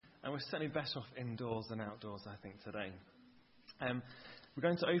And we're certainly better off indoors than outdoors, I think, today. We're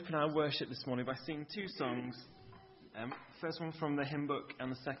going to open our worship this morning by singing two songs. First one from the hymn book and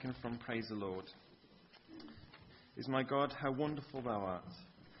the second from Praise the Lord. Is my God, how wonderful thou art.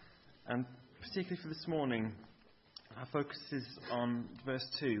 And particularly for this morning, our focus is on verse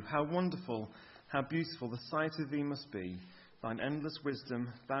 2. How wonderful, how beautiful the sight of thee must be, thine endless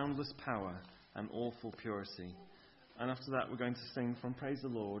wisdom, boundless power, and awful purity. And after that, we're going to sing from Praise the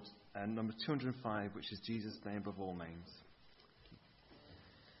Lord, number 205, which is Jesus' name above all names.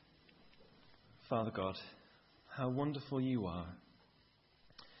 Father God, how wonderful you are.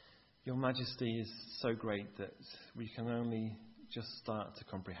 Your majesty is so great that we can only just start to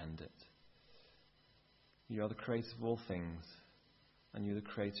comprehend it. You are the creator of all things, and you're the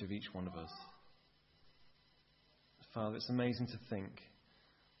creator of each one of us. Father, it's amazing to think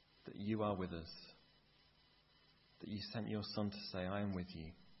that you are with us, that you sent your Son to say, I am with you.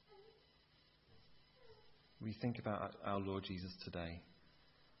 We think about our Lord Jesus today,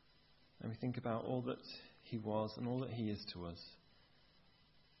 and we think about all that he was and all that he is to us,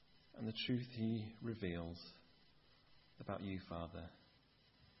 and the truth he reveals about you, Father,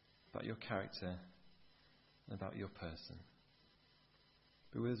 about your character, and about your person.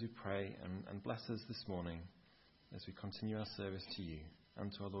 Be with us, we pray, and bless us this morning as we continue our service to you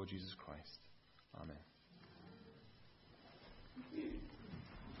and to our Lord Jesus Christ. Amen.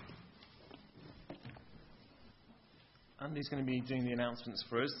 Andy's going to be doing the announcements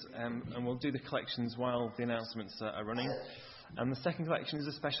for us, and we'll do the collections while the announcements are running. And the second collection is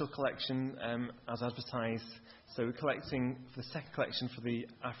a special collection as advertised. So we're collecting for the second collection for the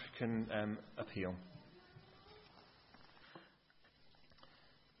African appeal.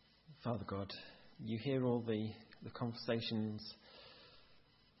 Father God, you hear all the conversations,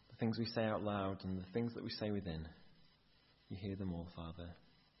 the things we say out loud and the things that we say within. You hear them all, Father.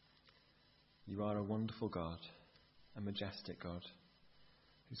 You are a wonderful God, a majestic God,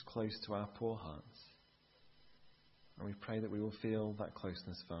 who's close to our poor hearts. And we pray that we will feel that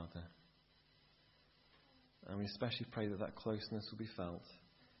closeness, Father. And we especially pray that that closeness will be felt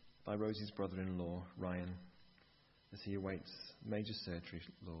by Rosie's brother-in-law, Ryan, as he awaits major surgery,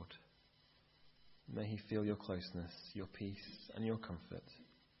 Lord. May he feel your closeness, your peace, and your comfort.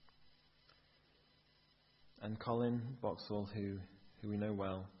 And Colin Boxall, who we know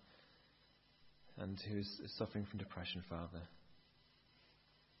well, and who is suffering from depression, Father.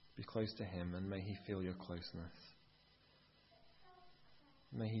 Be close to him, and may he feel your closeness.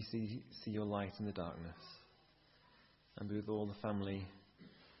 May he see your light in the darkness, and be with all the family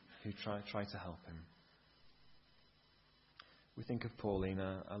who try to help him. We think of Pauline,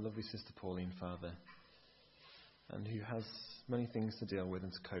 our lovely sister Pauline, Father, and who has many things to deal with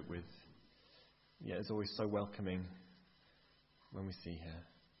and to cope with, yet is always so welcoming when we see her.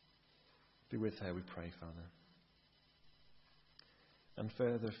 Be with her, we pray, Father. And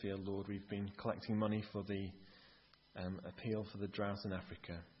further afield, Lord, we've been collecting money for the appeal for the drought in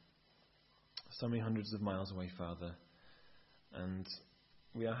Africa. So many hundreds of miles away, Father. And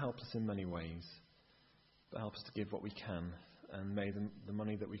we are helpless in many ways, but help us to give what we can, and may the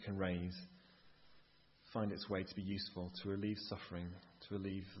money that we can raise find its way to be useful, to relieve suffering, to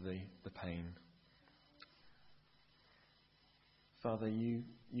relieve the pain. Father, you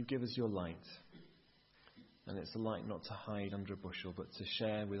give us your light, and it's a light not to hide under a bushel, but to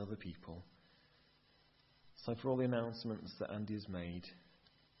share with other people. So for all the announcements that Andy has made,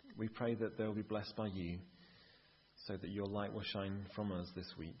 we pray that they'll be blessed by you, so that your light will shine from us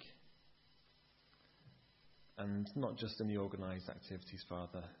this week. And not just in the organised activities,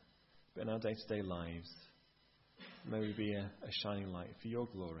 Father, but in our day-to-day lives. May we be a shining light for your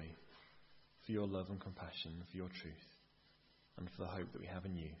glory, for your love and compassion, for your truth, and for the hope that we have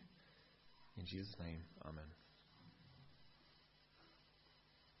in you. In Jesus' name, amen.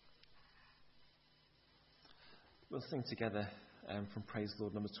 We'll sing together from Praise the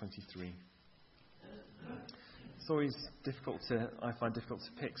Lord, number 23. It's always I find difficult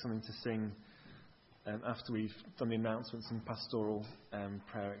to pick something to sing after we've done the announcements and pastoral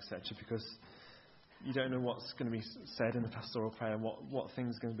prayer, etc., because you don't know what's going to be said in the pastoral prayer, what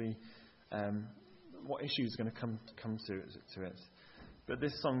things are going to be, what issues are going to come to it. But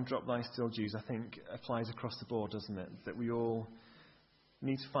this song, Drop Thy Still Dews, I think applies across the board, doesn't it? That we all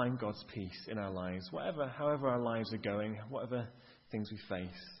need to find God's peace in our lives. However our lives are going, whatever things we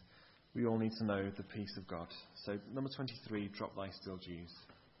face, we all need to know the peace of God. So, number 23, Drop Thy Still Dews.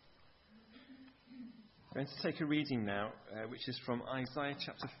 I'm going to take a reading now, which is from Isaiah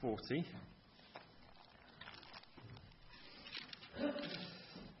chapter 40.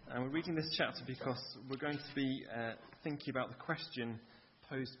 And we're reading this chapter because we're going to be thinking about the question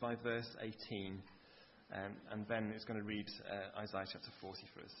closed by verse 18, and Ben is going to read Isaiah chapter 40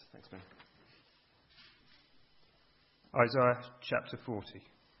 for us. Thanks, Ben. Isaiah chapter 40.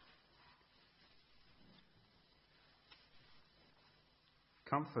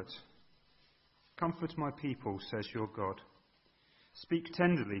 Comfort my people, says your God. Speak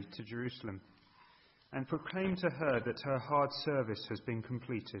tenderly to Jerusalem, and proclaim to her that her hard service has been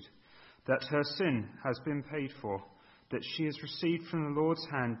completed, that her sin has been paid for, that she has received from the Lord's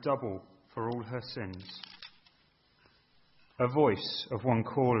hand double for all her sins. A voice of one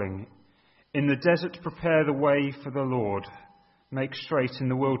calling, in the desert prepare the way for the Lord, make straight in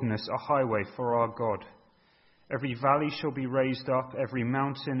the wilderness a highway for our God. Every valley shall be raised up, every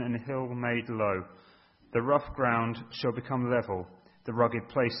mountain and hill made low. The rough ground shall become level, the rugged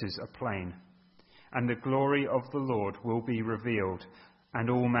places a plain. And the glory of the Lord will be revealed, and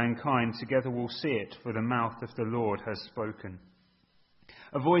all mankind together will see it, for the mouth of the Lord has spoken.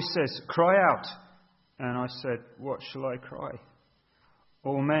 A voice says, cry out. And I said, what shall I cry?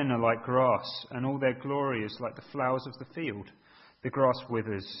 All men are like grass, and all their glory is like the flowers of the field. The grass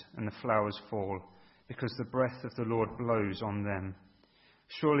withers and the flowers fall, because the breath of the Lord blows on them.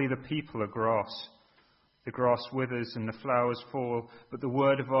 Surely the people are grass. The grass withers and the flowers fall, but the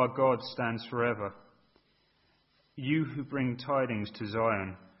word of our God stands forever. You who bring tidings to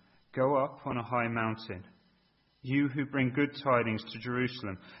Zion, go up on a high mountain. You who bring good tidings to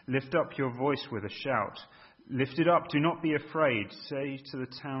Jerusalem, lift up your voice with a shout. Lift it up, do not be afraid. Say to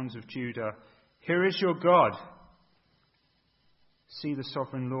the towns of Judah, here is your God. See, the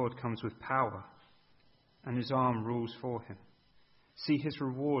sovereign Lord comes with power, and his arm rules for him. See, his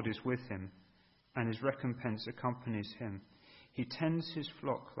reward is with him, and his recompense accompanies him. He tends his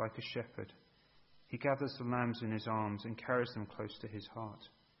flock like a shepherd. He gathers the lambs in his arms and carries them close to his heart.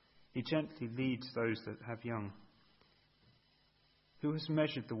 He gently leads those that have young. Who has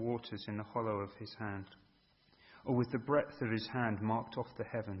measured the waters in the hollow of his hand, or with the breadth of his hand marked off the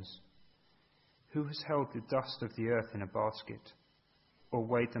heavens? Who has held the dust of the earth in a basket, or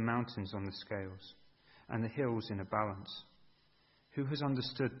weighed the mountains on the scales, and the hills in a balance? Who has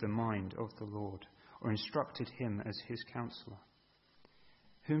understood the mind of the Lord, or instructed him as his counselor?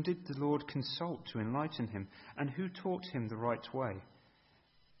 Whom did the Lord consult to enlighten him, and who taught him the right way?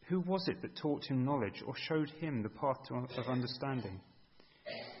 Who was it that taught him knowledge, or showed him the path of understanding?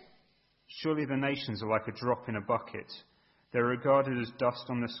 Surely the nations are like a drop in a bucket. They are regarded as dust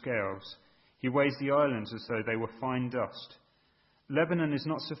on the scales. He weighs the islands as though they were fine dust. Lebanon is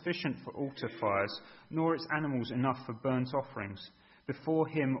not sufficient for altar fires, nor its animals enough for burnt offerings. Before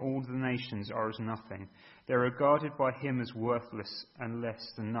him all the nations are as nothing. They are regarded by him as worthless and less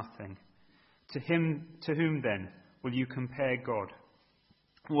than nothing. To whom then will you compare God?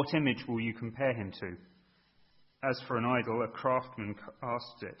 What image will you compare him to? As for an idol, a craftsman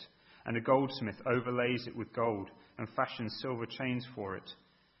casts it, and a goldsmith overlays it with gold and fashions silver chains for it.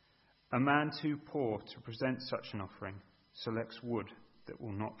 A man too poor to present such an offering selects wood that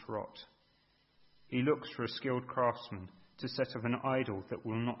will not rot. He looks for a skilled craftsman to set up an idol that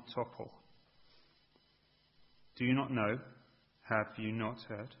will not topple. Do you not know? Have you not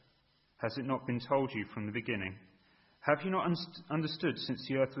heard? Has it not been told you from the beginning? Have you not understood since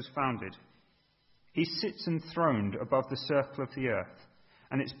the earth was founded? He sits enthroned above the circle of the earth,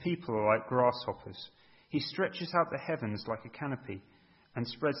 and its people are like grasshoppers. He stretches out the heavens like a canopy, and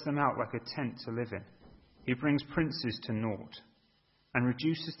spreads them out like a tent to live in. He brings princes to naught, and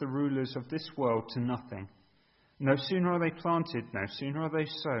reduces the rulers of this world to nothing. No sooner are they planted, no sooner are they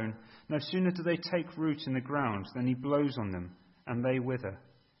sown, no sooner do they take root in the ground than he blows on them, and they wither,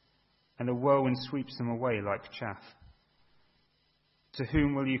 and a whirlwind sweeps them away like chaff. To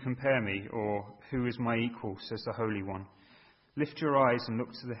whom will you compare me, or who is my equal, says the Holy One? Lift your eyes and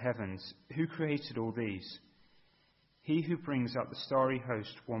look to the heavens. Who created all these? He who brings out the starry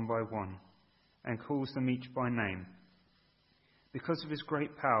host one by one, and calls them each by name. Because of his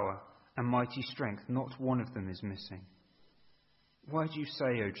great power and mighty strength, not one of them is missing. Why do you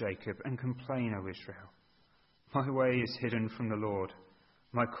say, O Jacob, and complain, O Israel? My way is hidden from the Lord.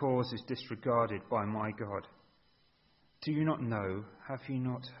 My cause is disregarded by my God. Do you not know? Have you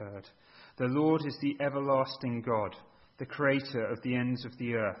not heard? The Lord is the everlasting God, the creator of the ends of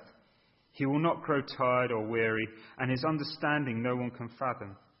the earth. He will not grow tired or weary, and his understanding no one can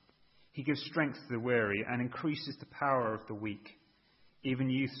fathom. He gives strength to the weary and increases the power of the weak. Even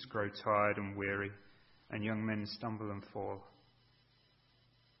youths grow tired and weary, and young men stumble and fall.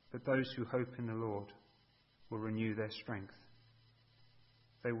 But those who hope in the Lord will renew their strength.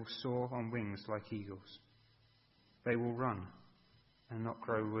 They will soar on wings like eagles. They will run and not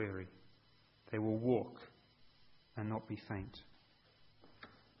grow weary. They will walk and not be faint.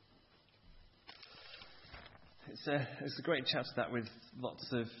 It's a great chapter, that, with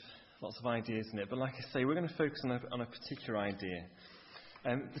lots of ideas in it. But like I say, we're going to focus on a particular idea.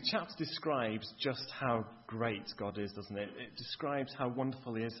 The chapter describes just how great God is, doesn't it? It describes how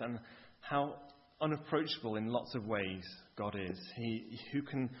wonderful He is and how unapproachable in lots of ways God is. Who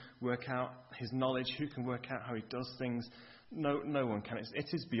can work out His knowledge? Who can work out how He does things? No one can. It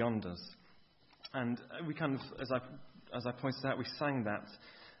is beyond us. And we kind of, as I pointed out, we sang that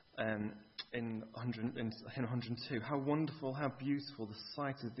in hymn 102. How wonderful, how beautiful the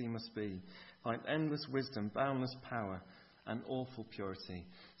sight of Thee must be, like endless wisdom, boundless power, and awful purity.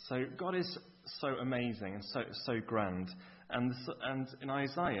 So God is so amazing and so grand. And in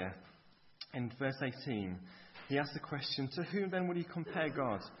Isaiah, in verse 18, he asks the question, to whom then will you compare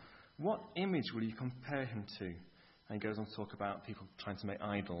God? What image will you compare Him to? And he goes on to talk about people trying to make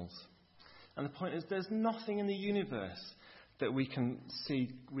idols. And the point is, there's nothing in the universe that we can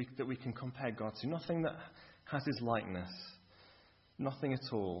see, that we can compare God to. Nothing that has His likeness. Nothing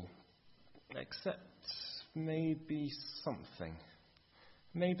at all. Except maybe something.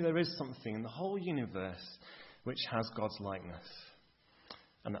 Maybe there is something in the whole universe which has God's likeness.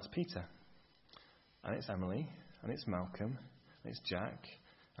 And that's Peter. And it's Emily. And it's Malcolm. And it's Jack.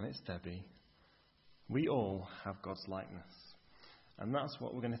 And it's Debbie. We all have God's likeness. And that's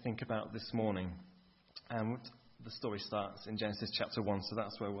what we're going to think about this morning. And the story starts in Genesis chapter 1, so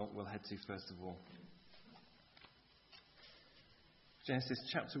that's where we'll head to first of all. Genesis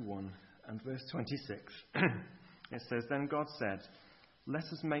chapter 1 and verse 26. It says, Then God said, Let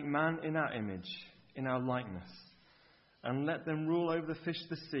us make man in our image, in our likeness, and let them rule over the fish of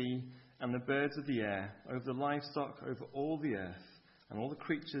the sea and the birds of the air, over the livestock, over all the earth, and all the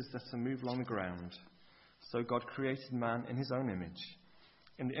creatures that move along the ground. So God created man in His own image.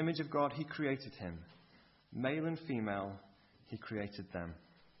 In the image of God He created him. Male and female, He created them.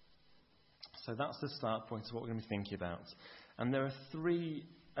 So that's the start point of what we're going to be thinking about. And there are three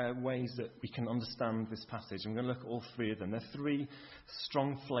ways that we can understand this passage. I'm going to look at all three of them. There are three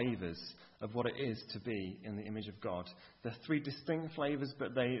strong flavours of what it is to be in the image of God. There are three distinct flavours,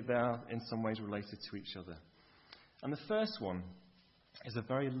 but they are in some ways related to each other. And the first one is a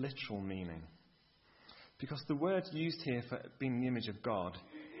very literal meaning. Because the word used here for being the image of God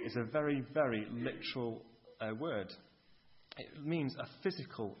is a very, very literal word. It means a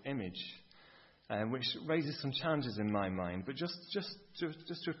physical image, which raises some challenges in my mind. But just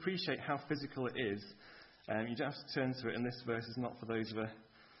to appreciate how physical it is, you don't have to turn to it, and this verse is not for those of a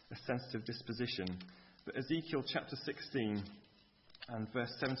sensitive disposition. But Ezekiel chapter 16 and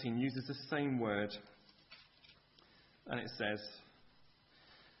verse 17 uses the same word, and it says,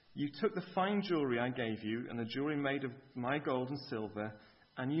 You took the fine jewellery I gave you, and the jewellery made of my gold and silver,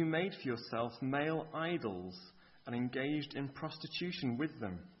 and you made for yourself male idols, and engaged in prostitution with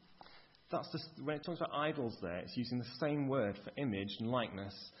them. When it talks about idols there, it's using the same word for image and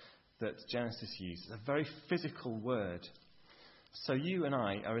likeness that Genesis uses. A very physical word. So you and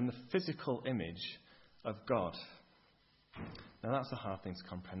I are in the physical image of God. Now that's a hard thing to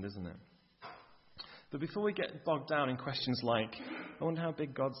comprehend, isn't it? But before we get bogged down in questions like, I wonder how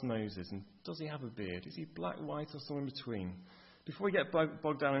big God's nose is, and does He have a beard? Is He black, white, or somewhere in between? Before we get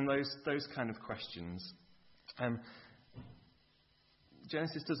bogged down in those kind of questions,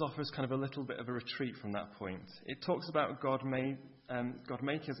 Genesis does offer us kind of a little bit of a retreat from that point. It talks about God made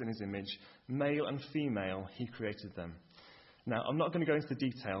us in His image, male and female, He created them. Now, I'm not going to go into the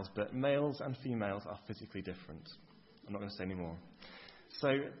details, but males and females are physically different. I'm not going to say any more. So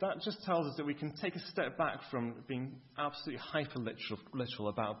that just tells us that we can take a step back from being absolutely hyper-literal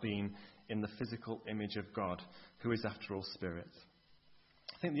about being in the physical image of God, who is, after all, spirit.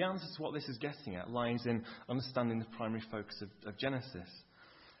 I think the answer to what this is getting at lies in understanding the primary focus of Genesis.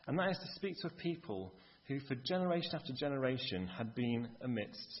 And that is to speak to a people who, for generation after generation, had been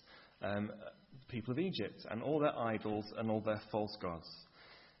amidst the people of Egypt and all their idols and all their false gods.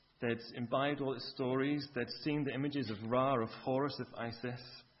 They'd imbibed all its stories, they'd seen the images of Ra, of Horus, of Isis,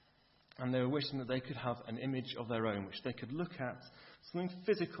 and they were wishing that they could have an image of their own, which they could look at, something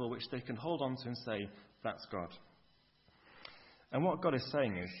physical which they can hold on to and say, that's God. And what God is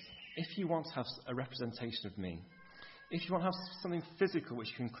saying is, if you want to have a representation of me, if you want to have something physical which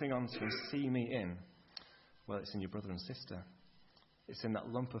you can cling on to and see me in, well, it's in your brother and sister. It's in that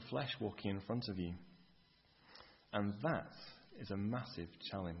lump of flesh walking in front of you. And that is a massive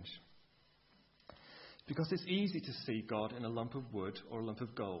challenge. Because it's easy to see God in a lump of wood or a lump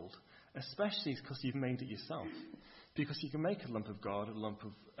of gold, especially because you've made it yourself. Because you can make a lump of God, a lump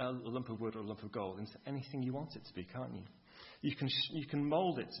of wood or a lump of gold into anything you want it to be, can't you? You can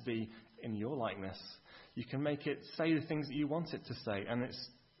mould it to be in your likeness. You can make it say the things that you want it to say, and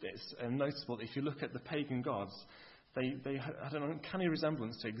it's noticeable that if you look at the pagan gods, they had an uncanny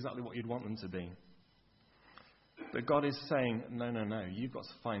resemblance to exactly what you'd want them to be. But God is saying, no, you've got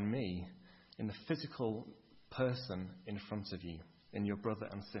to find me in the physical person in front of you, in your brother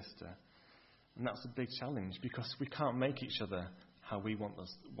and sister. And that's a big challenge, because we can't make each other how we want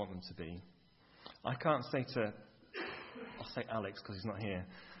them to be. I can't say to, I'll say Alex because he's not here.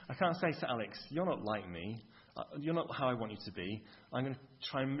 I can't say to Alex, you're not like me. You're not how I want you to be. I'm going to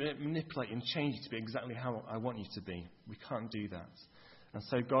try and manipulate and change you to be exactly how I want you to be. We can't do that. And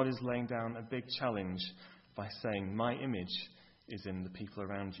so God is laying down a big challenge by saying, my image is in the people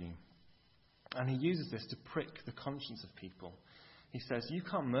around you. And he uses this to prick the conscience of people. He says, you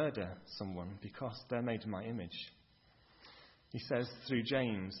can't murder someone because they're made in my image. He says through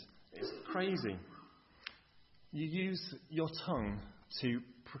James, it's crazy. You use your tongue to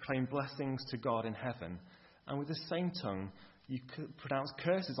proclaim blessings to God in heaven, and with the same tongue, you pronounce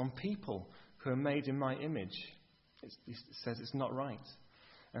curses on people who are made in my image. It says it's not right.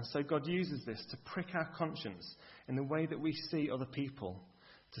 And so God uses this to prick our conscience in the way that we see other people,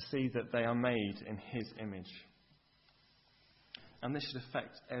 to see that they are made in his image. And this should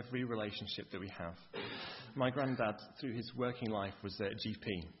affect every relationship that we have. My granddad, through his working life, was a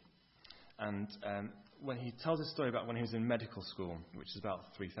GP. And when he tells a story about when he was in medical school, which is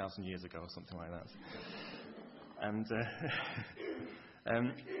about 3,000 years ago or something like that.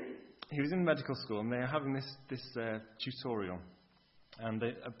 And he was in medical school, and they were having this tutorial. And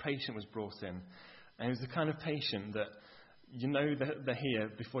a patient was brought in. And he was the kind of patient that you know they're here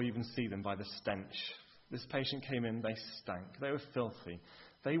before you even see them by the stench. This patient came in, they stank. They were filthy.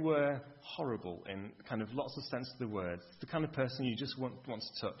 They were horrible in kind of lots of sense of the words. The kind of person you just want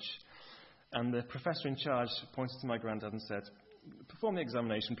to touch. And the professor in charge pointed to my granddad and said, perform the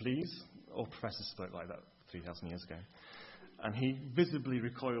examination, please. All professors spoke like that 3,000 years ago. And he visibly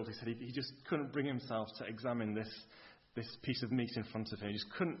recoiled. He said he just couldn't bring himself to examine this piece of meat in front of him. He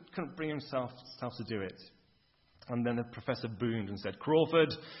just couldn't bring himself to do it. And then the professor boomed and said,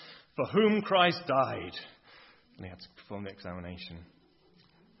 Crawford, for whom Christ died. And he had to perform the examination.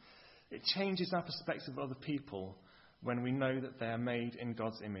 It changes our perspective of other people when we know that they are made in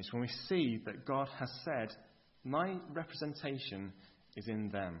God's image. When we see that God has said, my representation is in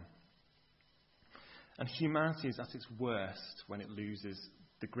them. And humanity is at its worst when it loses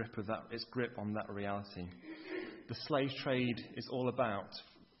the grip of its grip on that reality. The slave trade is all about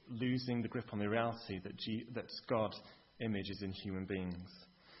losing the grip on the reality that God's image is in human beings.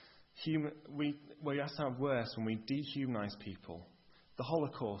 We're at our worst when we dehumanize people. The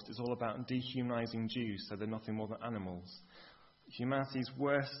Holocaust is all about dehumanizing Jews so they're nothing more than animals. Humanity's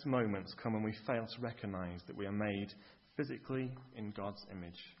worst moments come when we fail to recognize that we are made physically in God's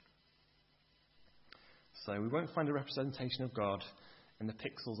image. So we won't find a representation of God in the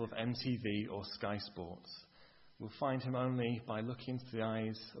pixels of MTV or Sky Sports. We'll find him only by looking into the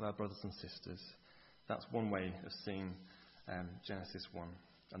eyes of our brothers and sisters. That's one way of seeing Genesis 1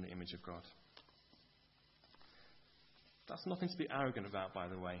 and the image of God. That's nothing to be arrogant about, by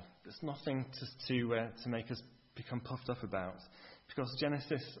the way. It's nothing to make us become puffed up about, because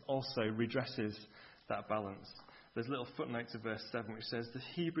Genesis also redresses that balance. There's a little footnote to verse 7 which says, the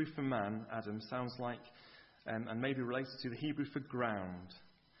Hebrew for man, Adam, sounds like, and maybe related to the Hebrew for ground.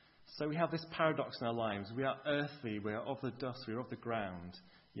 So we have this paradox in our lives. We are earthly, we are of the dust, we are of the ground,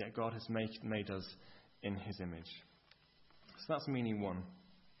 yet God has made us in his image. So that's meaning one.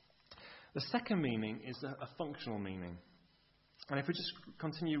 The second meaning is a functional meaning. And if we just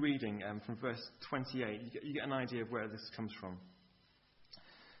continue reading from verse 28, you get an idea of where this comes from.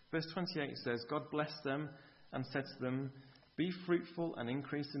 Verse 28 says, God blessed them and said to them, be fruitful and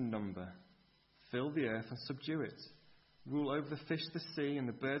increase in number. Fill the earth and subdue it. Rule over the fish of the sea and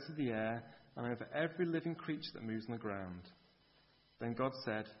the birds of the air, and over every living creature that moves on the ground. Then God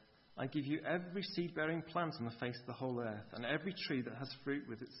said, I give you every seed-bearing plant on the face of the whole earth, and every tree that has fruit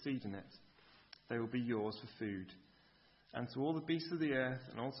with its seed in it. They will be yours for food. And to all the beasts of the earth,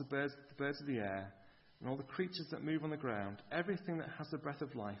 and also the birds of the air, and all the creatures that move on the ground, everything that has the breath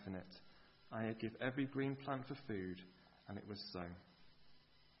of life in it, I give every green plant for food. And it was so.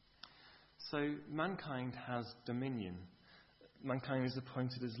 So mankind has dominion. Mankind is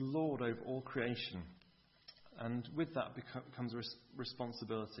appointed as Lord over all creation. And with that comes a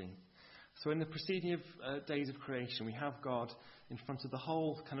responsibility. So in the preceding days of creation, we have God in front of the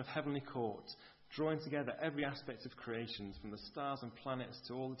whole kind of heavenly court, drawing together every aspect of creation, from the stars and planets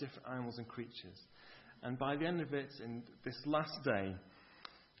to all the different animals and creatures. And by the end of it, in this last day,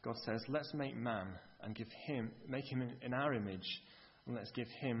 God says, let's make man and make him in our image, and let's give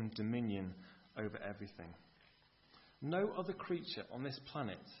him dominion over everything. No other creature on this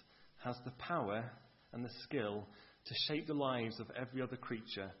planet has the power and the skill to shape the lives of every other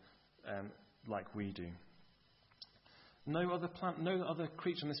creature like we do. No other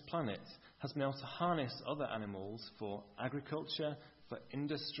creature on this planet has been able to harness other animals for agriculture, for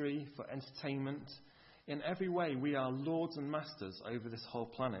industry, for entertainment. In every way, we are lords and masters over this whole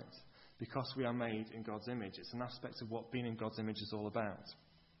planet because we are made in God's image. It's an aspect of what being in God's image is all about.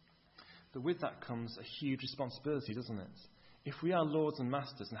 But with that comes a huge responsibility, doesn't it? If we are lords and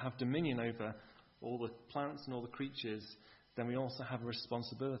masters and have dominion over all the plants and all the creatures, then we also have a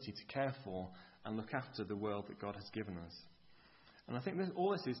responsibility to care for and look after the world that God has given us. And I think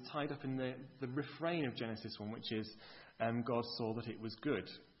all this is tied up in the refrain of Genesis 1, which is, God saw that it was good.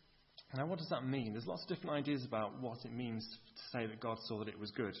 Now, what does that mean? There's lots of different ideas about what it means to say that God saw that it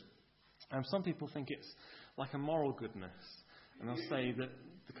was good. Some people think it's like a moral goodness. And they'll say that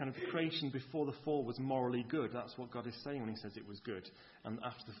the kind of creation before the fall was morally good. That's what God is saying when he says it was good. And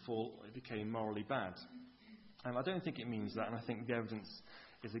after the fall, it became morally bad. I don't think it means that, and I think the evidence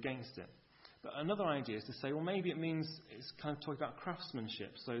is against it. But another idea is to say, well, maybe it means it's kind of talking about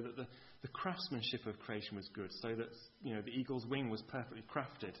craftsmanship, so that the craftsmanship of creation was good, so that the eagle's wing was perfectly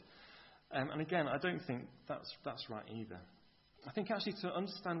crafted. And again, I don't think that's right either. I think actually to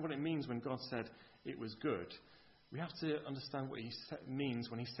understand what it means when God said it was good, we have to understand what he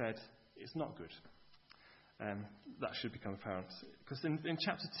means when he said it's not good. That should become apparent. Because in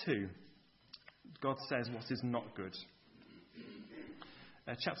chapter 2, God says what is not good.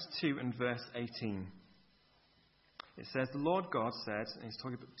 Chapter 2 and verse 18. It says, the Lord God said, and he's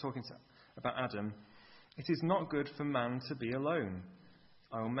talking about Adam, it is not good for man to be alone.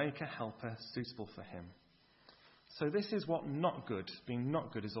 I will make a helper suitable for him. So this is what being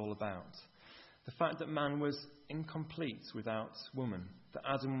not good is all about. The fact that man was incomplete without woman, that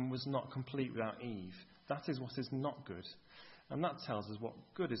Adam was not complete without Eve, that is what is not good. And that tells us what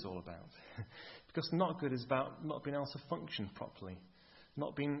good is all about. Because not good is about not being able to function properly,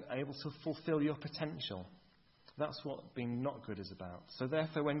 not being able to fulfill your potential. That's what being not good is about. So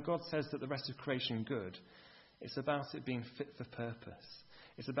therefore, when God says that the rest of creation good, it's about it being fit for purpose.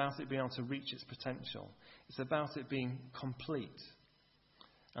 It's about it being able to reach its potential. It's about it being complete.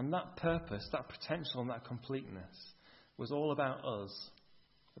 And that purpose, that potential and that completeness was all about us,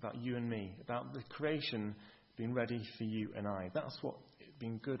 about you and me, about the creation being ready for you and I. That's what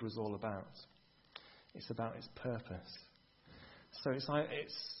being good was all about. It's about its purpose. So it's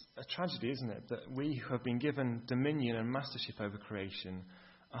a tragedy, isn't it, that we who have been given dominion and mastership over creation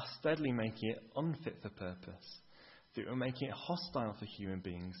are steadily making it unfit for purpose, that we're making it hostile for human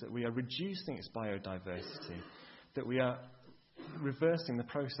beings, that we are reducing its biodiversity, that we are reversing the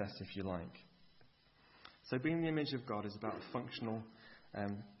process, if you like. So being the image of God is about functional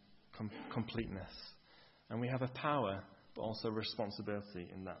completeness. And we have a power, but also a responsibility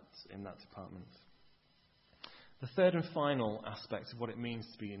in that department. The third and final aspect of what it means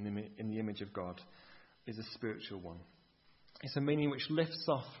to be in the image of God is a spiritual one. It's a meaning which lifts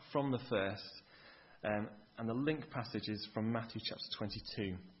off from the first, and the link passage is from Matthew chapter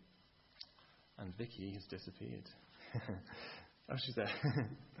 22. And Vicky has disappeared. Oh, she's there.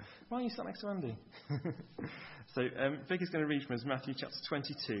 Why are you sat next to Andy? So Vicky's going to read from us Matthew chapter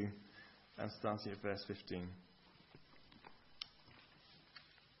 22 and starting at verse 15.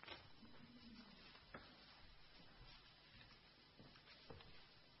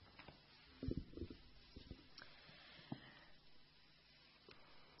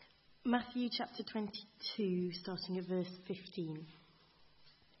 Matthew chapter 22, starting at verse 15.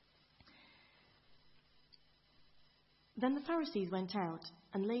 Then the Pharisees went out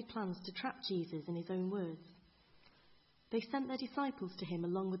and laid plans to trap Jesus in his own words. They sent their disciples to him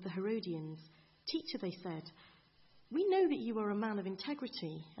along with the Herodians. Teacher, they said, we know that you are a man of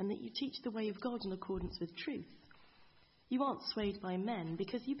integrity and that you teach the way of God in accordance with truth. You aren't swayed by men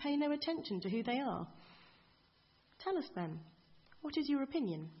because you pay no attention to who they are. Tell us then, what is your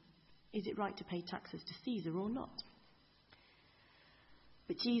opinion? Is it right to pay taxes to Caesar or not?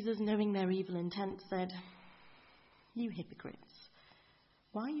 But Jesus, knowing their evil intent, said, you hypocrites,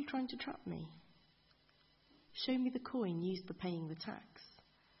 why are you trying to trap me? Show me the coin used for paying the tax.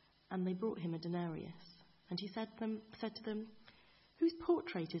 And they brought him a denarius. And he said to them, whose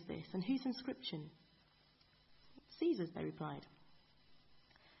portrait is this and whose inscription? Caesar's, they replied.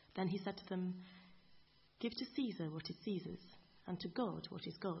 Then he said to them, give to Caesar what is Caesar's, and to God what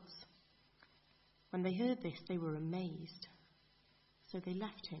is God's. When they heard this, they were amazed. So they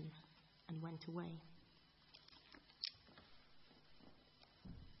left him and went away.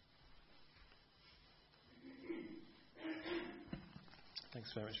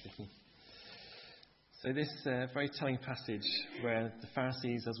 Thanks very much, Vicky. So this very telling passage where the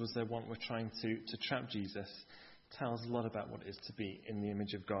Pharisees, as was their wont, were trying to trap Jesus, tells a lot about what it is to be in the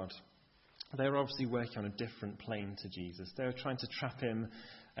image of God. They were obviously working on a different plane to Jesus. They were trying to trap him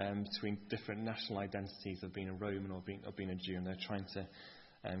between different national identities of being a Roman or being a Jew, and they're trying to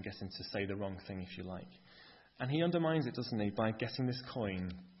get him to say the wrong thing, if you like. And he undermines it, doesn't he, by getting this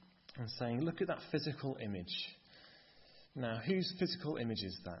coin and saying, look at that physical image. Now, whose physical image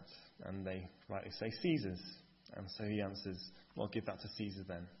is that? And they rightly say Caesar's. And so he answers, well, give that to Caesar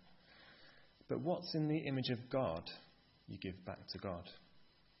then. But what's in the image of God, you give back to God.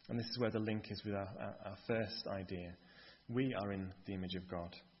 And this is where the link is with our first idea. We are in the image of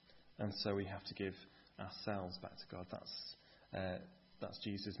God. And so we have to give ourselves back to God. That's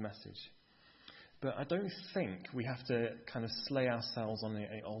Jesus' message. But I don't think we have to kind of slay ourselves on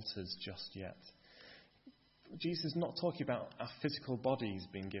the altars just yet. Jesus is not talking about our physical bodies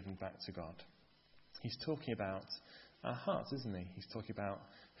being given back to God. He's talking about our hearts, isn't he? He's talking about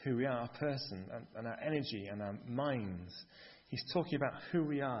who we are, our person, and our energy and our minds. He's talking about who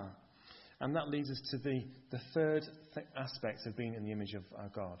we are. And that leads us to the third aspect of being in the image of our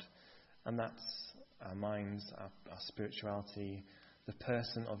God. And that's our minds, our spirituality, the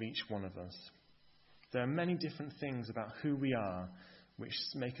person of each one of us. There are many different things about who we are which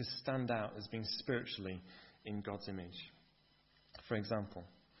make us stand out as being spiritually in God's image. For example,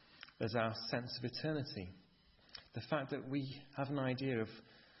 there's our sense of eternity. The fact that we have an idea of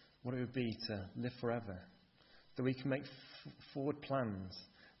what it would be to live forever. That we can make forward plans.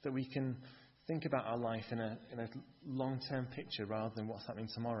 That we can think about our life in a long-term picture rather than what's happening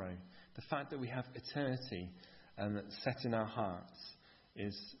tomorrow. The fact that we have eternity set in our hearts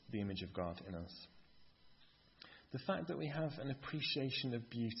is the image of God in us. The fact that we have an appreciation of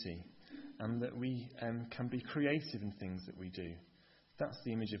beauty and that we can be creative in things that we do. That's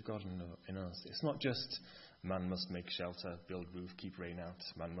the image of God in us. It's not just man must make shelter, build roof, keep rain out.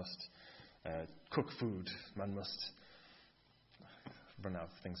 Man must cook food. Man must run out of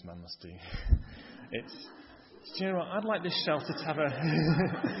things man must do. Do you know what? I'd like this shelter to have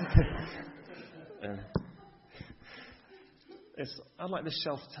I'd like this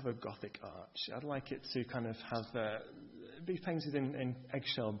shelter to have a Gothic arch. I'd like it to kind of have be painted in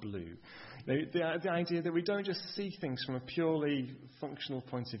eggshell blue. The idea that we don't just see things from a purely functional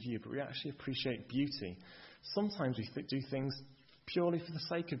point of view, but we actually appreciate beauty. Sometimes we do things purely for the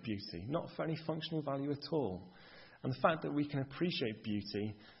sake of beauty, not for any functional value at all. And the fact that we can appreciate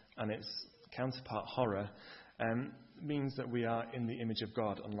beauty and its counterpart, horror, means that we are in the image of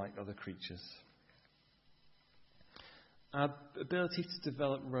God, unlike other creatures. Our ability to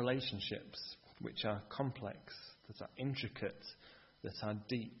develop relationships which are complex, that are intricate, that are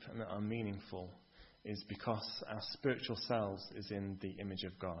deep and that are meaningful is because our spiritual selves is in the image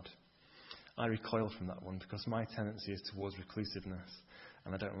of God. I recoil from that one because my tendency is towards reclusiveness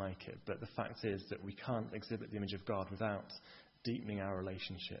and I don't like it. But the fact is that we can't exhibit the image of God without deepening our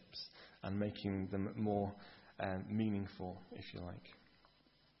relationships and making them more meaningful, if you like.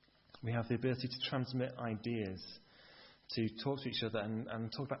 We have the ability to transmit ideas, to talk to each other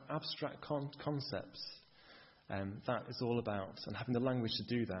and talk about abstract concepts. That is all about, and having the language to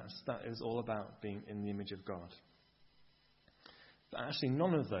do that is all about being in the image of God. But actually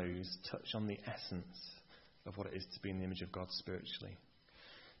none of those touch on the essence of what it is to be in the image of God spiritually.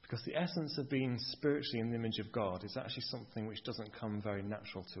 Because the essence of being spiritually in the image of God is actually something which doesn't come very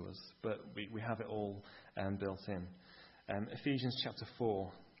natural to us, but we have it all built in. Ephesians chapter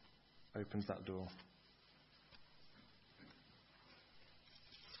 4 opens that door.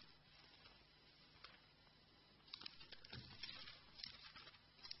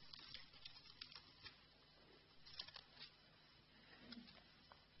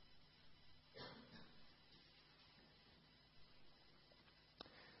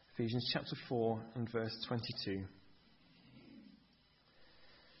 Ephesians chapter 4 and verse 22.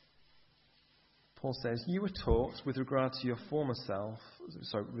 Paul says, "You were taught with regard to your former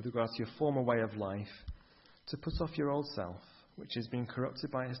way of life, to put off your old self, which has been corrupted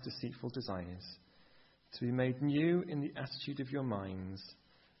by its deceitful desires, to be made new in the attitude of your minds,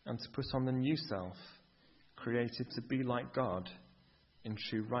 and to put on the new self, created to be like God in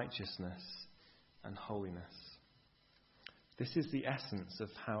true righteousness and holiness." This is the essence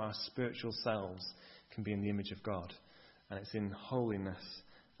of how our spiritual selves can be in the image of God. And it's in holiness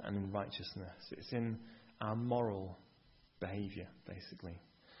and in righteousness. It's in our moral behaviour, basically.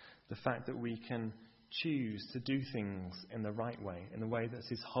 The fact that we can choose to do things in the right way, in a way that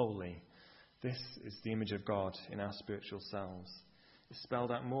is holy. This is the image of God in our spiritual selves. It's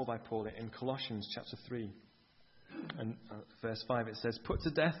spelled out more by Paul in Colossians chapter 3. And verse 5 it says, "Put to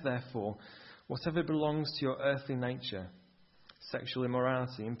death, therefore, Whatever belongs to your earthly nature, sexual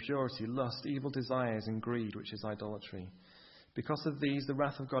immorality, impurity, lust, evil desires, and greed, which is idolatry. Because of these, the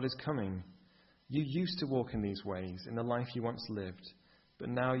wrath of God is coming. You used to walk in these ways in the life you once lived, but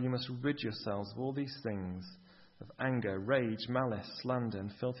now you must rid yourselves of all these things, of anger, rage, malice, slander,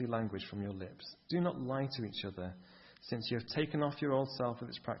 and filthy language from your lips. Do not lie to each other, since you have taken off your old self with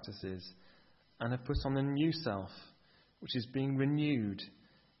its practices, and have put on the new self, which is being renewed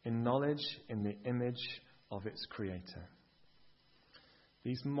in knowledge in the image of its Creator.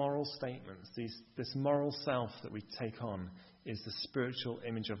 These moral statements, this moral self that we take on, is the spiritual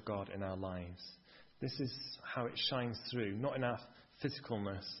image of God in our lives. This is how it shines through, not in our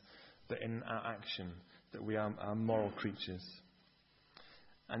physicalness, but in our action, that we are moral creatures.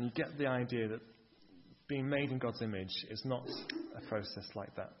 And you get the idea that being made in God's image is not a process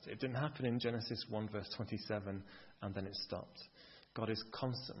like that. It didn't happen in Genesis 1 verse 27 and then it stopped. God is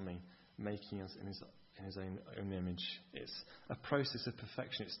constantly making us in his own image. It's a process of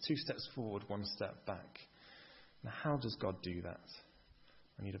perfection. It's 2 steps forward, 1 step back. Now, how does God do that?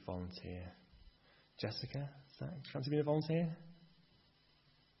 I need a volunteer. Jessica, do you fancy being a volunteer?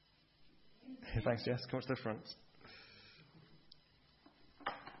 Thanks, Jess. Come to the front.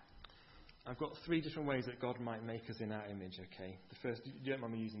 I've got 3 different ways that God might make us in our image, okay? The first, you don't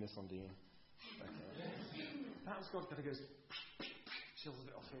mind me using this one, do you? Okay. Perhaps God kind of goes, chills a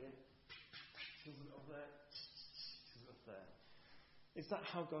bit off here, chills a bit off there, chills off there. Is that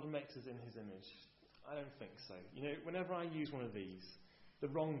how God makes us in his image? I don't think so. You know, whenever I use one of these, the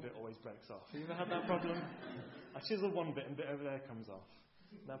wrong bit always breaks off. Have you ever had that problem? I chisel one bit and bit over there comes off.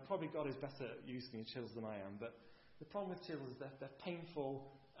 Now, probably God is better at using chisels than I am, but the problem with chisels is they're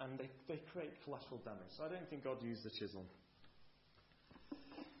painful and they create collateral damage. So I don't think God used the chisel.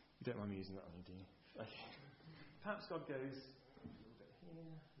 You don't mind me using that on you, do you? Okay. Perhaps God goes a little bit here,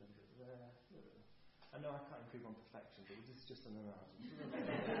 a little bit there, a little bit there. I know I can't improve on perfection, but this is just an analogy.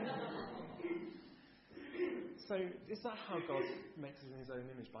 So, is that how God makes us in his own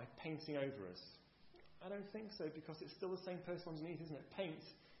image? By painting over us? I don't think so, because it's still the same person underneath, isn't it? Paint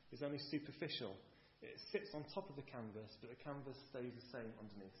is only superficial. It sits on top of the canvas, but the canvas stays the same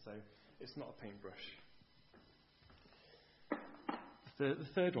underneath, so it's not a paintbrush. The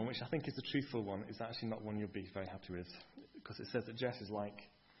third one, which I think is the truthful one, is actually not one you'll be very happy with, because it says that Jess is like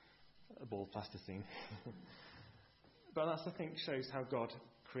a ball of plasticine. But that, I think, shows how God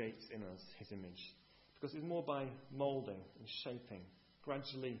creates in us his image. Because it's more by moulding and shaping,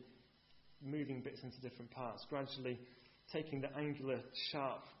 gradually moving bits into different parts, gradually taking the angular,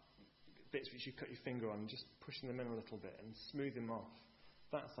 sharp bits which you cut your finger on and just pushing them in a little bit and smoothing them off.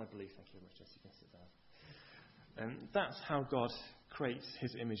 That's, I believe, thank you very much, Jess, you can sit down. And that's how God creates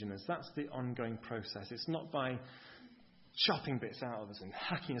his image in us. That's the ongoing process. It's not by chopping bits out of us and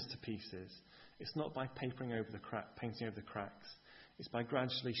hacking us to pieces. It's not by painting over the cracks. It's by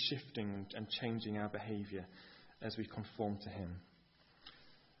gradually shifting and changing our behaviour as we conform to him.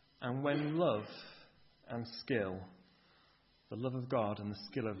 And when love and skill, the love of God and the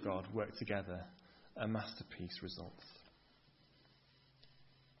skill of God work together, a masterpiece results.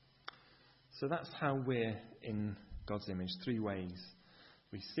 So that's how we're in God's image, 3 ways.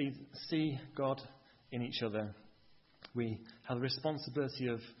 We see God in each other. We have the responsibility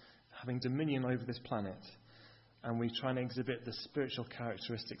of having dominion over this planet. And we try and exhibit the spiritual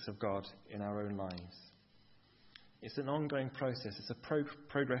characteristics of God in our own lives. It's an ongoing process. It's a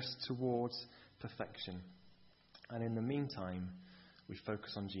progress towards perfection. And in the meantime, we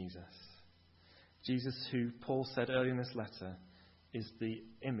focus on Jesus. Jesus, who Paul said earlier in this letter, is the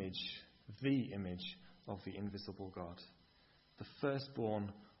image of the invisible God, the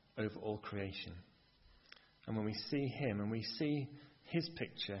firstborn over all creation. And when we see him and we see his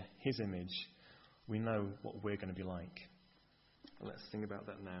picture, his image, we know what we're going to be like. Let's think about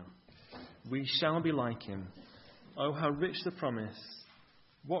that now. We shall be like him. Oh, how rich the promise.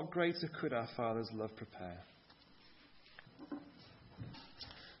 What greater could our Father's love prepare?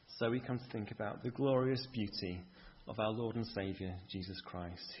 So we come to think about the glorious beauty of our Lord and Saviour, Jesus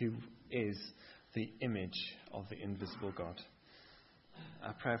Christ, who is the image of the invisible God.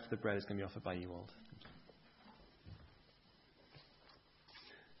 Our prayer for the bread is going to be offered by Ewald.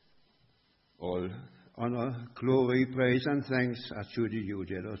 All honor, glory, praise and thanks are due to you,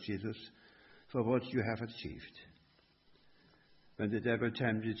 dear Lord Jesus, for what you have achieved. When the devil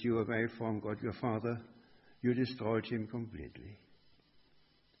tempted you away from God your Father, you destroyed him completely.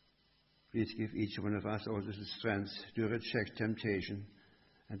 Please give each one of us also the strength to reject temptation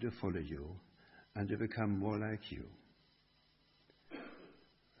and to follow you and to become more like you.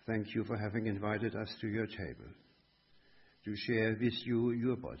 Thank you for having invited us to your table, to share with you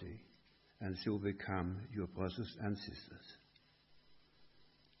your body and so become your brothers and sisters.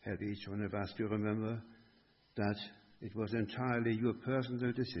 Help each one of us to remember that it was entirely your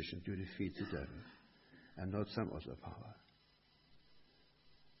personal decision to defeat the devil and not some other power.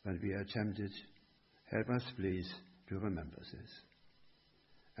 When we are tempted, help us please to remember this.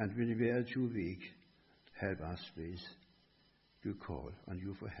 And when we are too weak, help us please to call on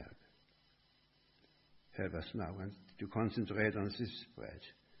you for help. Help us now and to concentrate on this bread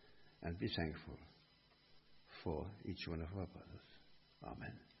and be thankful for each one of our brothers.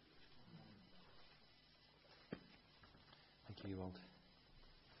 Amen. Thank you, Wald.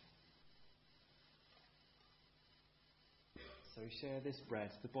 So we share this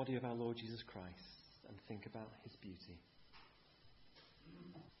bread, the body of our Lord Jesus Christ, and think about his beauty.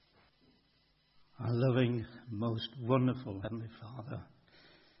 Our loving, most wonderful Heavenly Father,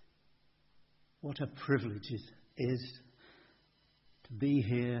 what a privilege it is to be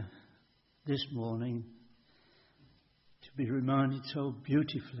here this morning, to be reminded so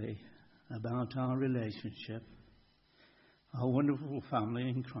beautifully about our relationship, our wonderful family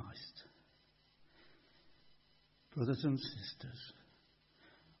in Christ. Brothers and sisters,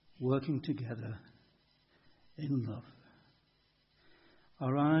 working together in love.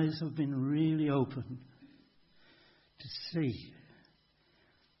 Our eyes have been really opened to see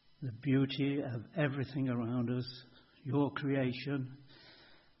the beauty of everything around us, your creation,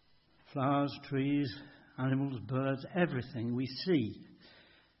 flowers, trees, animals, birds, everything we see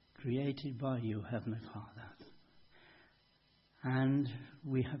created by you, Heavenly Father. And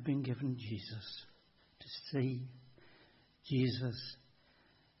we have been given Jesus to see Jesus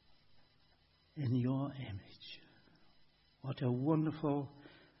in your image. What a wonderful,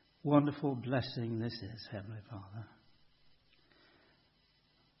 wonderful blessing this is, Heavenly Father.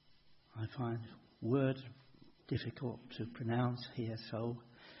 I find words difficult to pronounce here,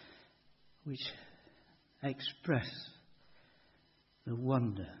 which express the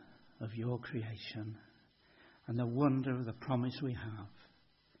wonder of your creation and the wonder of the promise we have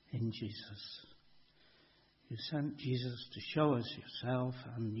in Jesus. You sent Jesus to show us yourself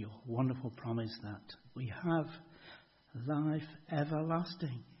and your wonderful promise that we have life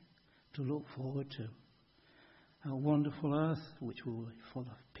everlasting to look forward to. A wonderful earth which will be full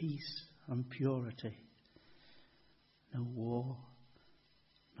of peace and purity. No war,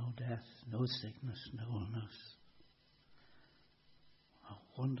 no death, no sickness, no illness.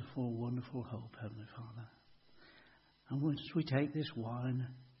 A wonderful, wonderful hope, Heavenly Father. And once we take this wine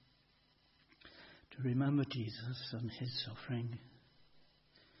to remember Jesus and his suffering,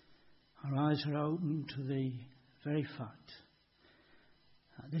 our eyes are open to the very fact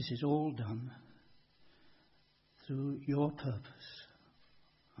that this is all done through your purpose.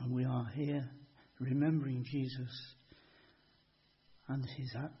 And we are here remembering Jesus and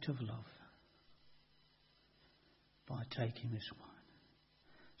his act of love by taking this wine.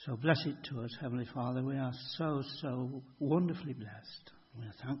 So bless it to us, Heavenly Father. We are so, so wonderfully blessed. We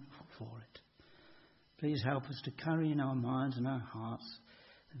are thankful for it. Please help us to carry in our minds and our hearts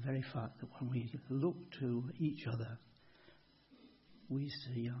the very fact that when we look to each other, we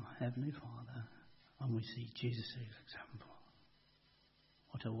see our Heavenly Father and we see Jesus' example.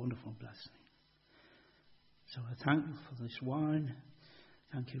 What a wonderful blessing. So I thank you for this wine.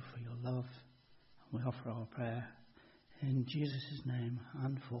 Thank you for your love. And we offer our prayer in Jesus' name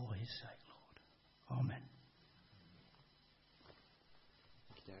and for his sake, Lord. Amen.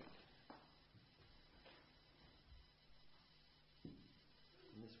 Thank you, Derek.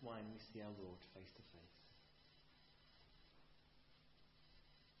 In this wine we see our Lord face to face.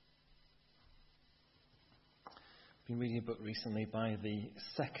 I've been reading a book recently by the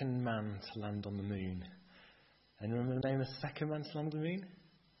second man to land on the moon. And remember the name of the second man to land on the moon?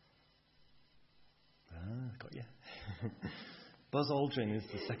 Got you. Buzz Aldrin is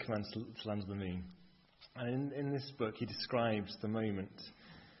the second man to land on the moon. And in this book he describes the moment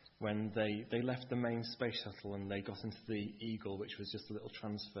when they left the main space shuttle and they got into the Eagle, which was just a little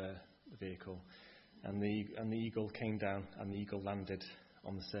transfer vehicle. And the Eagle came down and the Eagle landed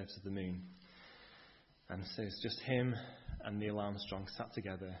on the surface of the moon. And so it's just him and Neil Armstrong sat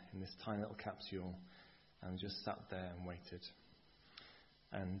together in this tiny little capsule and just sat there and waited.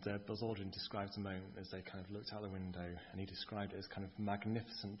 And Buzz Aldrin describes the moment as they kind of looked out the window, and he described it as kind of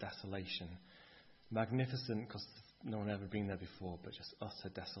magnificent desolation. Magnificent because no one had ever been there before, but just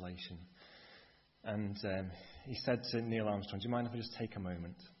utter desolation. And he said to Neil Armstrong, "Do you mind if I just take a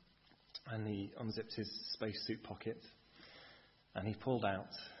moment?" And he unzipped his spacesuit pocket, and he pulled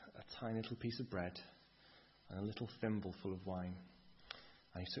out a tiny little piece of bread and a little thimble full of wine.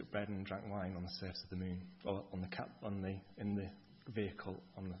 And he took bread and drank wine on the surface of the moon, or in the vehicle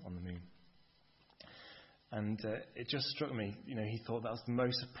on the moon. And it just struck me, he thought that was the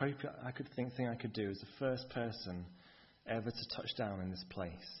most appropriate thing I could do as the first person ever to touch down in this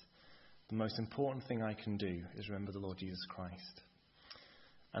place. The most important thing I can do is remember the Lord Jesus Christ.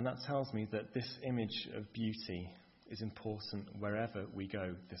 And that tells me that this image of beauty is important wherever we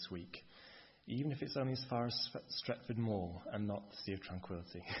go this week, even if it's only as far as Stretford Mall and not the Sea of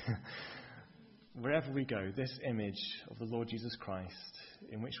Tranquility. Wherever we go, this image of the Lord Jesus Christ,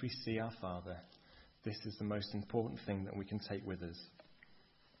 in which we see our Father, this is the most important thing that we can take with us.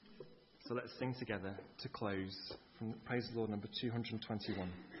 So let's sing together to close from Praise the Lord number 221.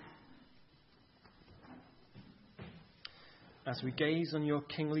 As we gaze on your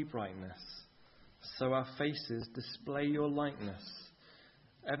kingly brightness, so our faces display your likeness,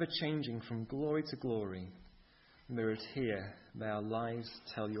 ever changing from glory to glory. Mirrored here, may our lives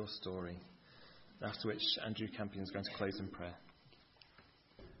tell your story. After which Andrew Campion is going to close in prayer.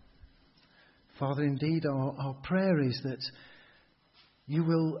 Father, indeed, our prayer is that you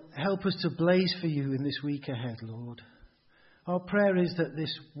will help us to blaze for you in this week ahead, Lord. Our prayer is that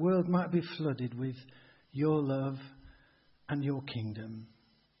this world might be flooded with your love and your kingdom.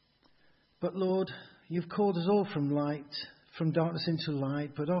 But, Lord, you've called us all from darkness into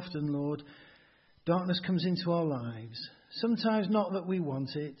light, but often, Lord, darkness comes into our lives. Sometimes not that we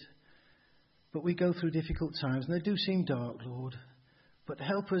want it, but we go through difficult times, and they do seem dark, Lord. But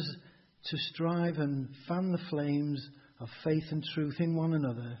help us to strive and fan the flames of faith and truth in one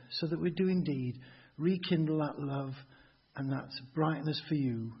another, so that we do indeed rekindle that love and that brightness for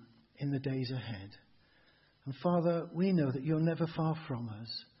you in the days ahead. And Father, we know that you're never far from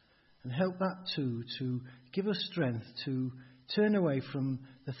us. And help that too, to give us strength to turn away from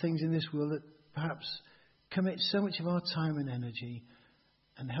the things in this world that perhaps commit so much of our time and energy,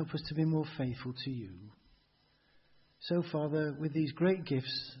 and help us to be more faithful to you. So, Father, with these great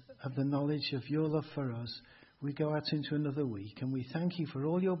gifts of the knowledge of your love for us, we go out into another week, and we thank you for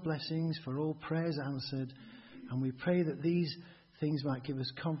all your blessings, for all prayers answered, and we pray that these things might give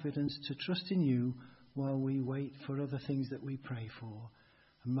us confidence to trust in you while we wait for other things that we pray for.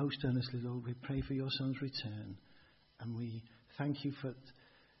 And most earnestly, Lord, we pray for your Son's return, and we thank you for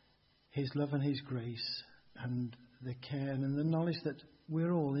his love and his grace and the care and the knowledge that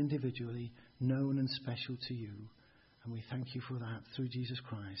we're all individually known and special to you. And we thank you for that through Jesus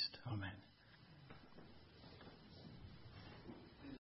Christ. Amen.